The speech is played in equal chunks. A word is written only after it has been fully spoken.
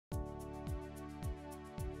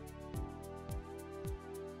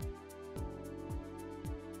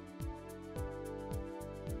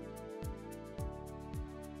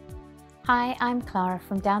Hi, I'm Clara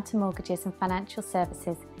from Down to Mortgages and Financial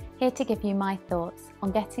Services, here to give you my thoughts on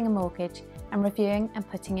getting a mortgage and reviewing and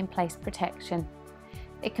putting in place protection.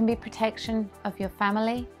 It can be protection of your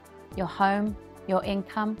family, your home, your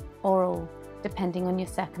income, or all, depending on your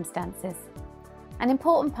circumstances. An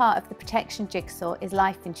important part of the protection jigsaw is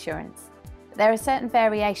life insurance. There are certain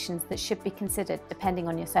variations that should be considered depending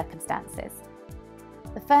on your circumstances.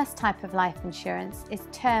 The first type of life insurance is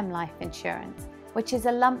term life insurance, which is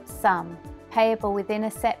a lump sum payable within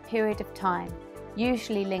a set period of time,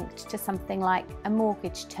 usually linked to something like a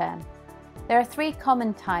mortgage term. There are three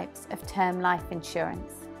common types of term life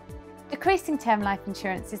insurance. Decreasing term life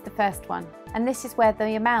insurance is the first one, and this is where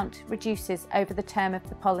the amount reduces over the term of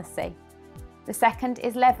the policy. The second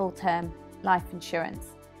is level term life insurance,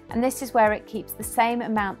 and this is where it keeps the same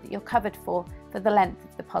amount that you're covered for the length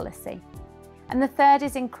of the policy. And the third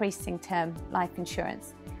is increasing term life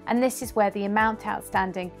insurance, and this is where the amount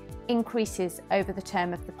outstanding increases over the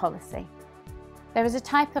term of the policy. There is a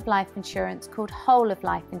type of life insurance called whole of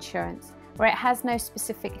life insurance, where it has no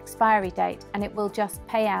specific expiry date and it will just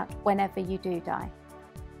pay out whenever you do die.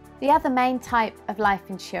 The other main type of life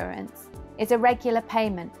insurance is a regular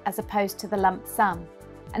payment as opposed to the lump sum,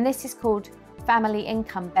 and this is called family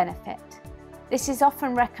income benefit. This is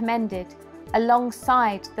often recommended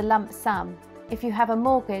alongside the lump sum if you have a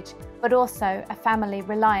mortgage but also a family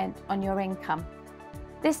reliant on your income.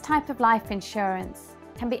 This type of life insurance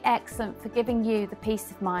can be excellent for giving you the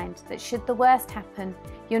peace of mind that should the worst happen,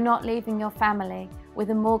 you're not leaving your family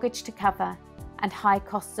with a mortgage to cover and high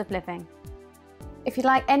costs of living. If you'd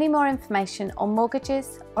like any more information on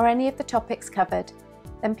mortgages or any of the topics covered,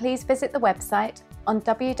 then please visit the website on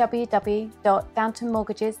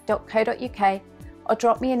www.downtomortgages.co.uk or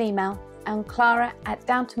drop me an email on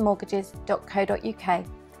clara@downtomortgages.co.uk.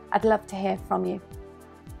 I'd love to hear from you.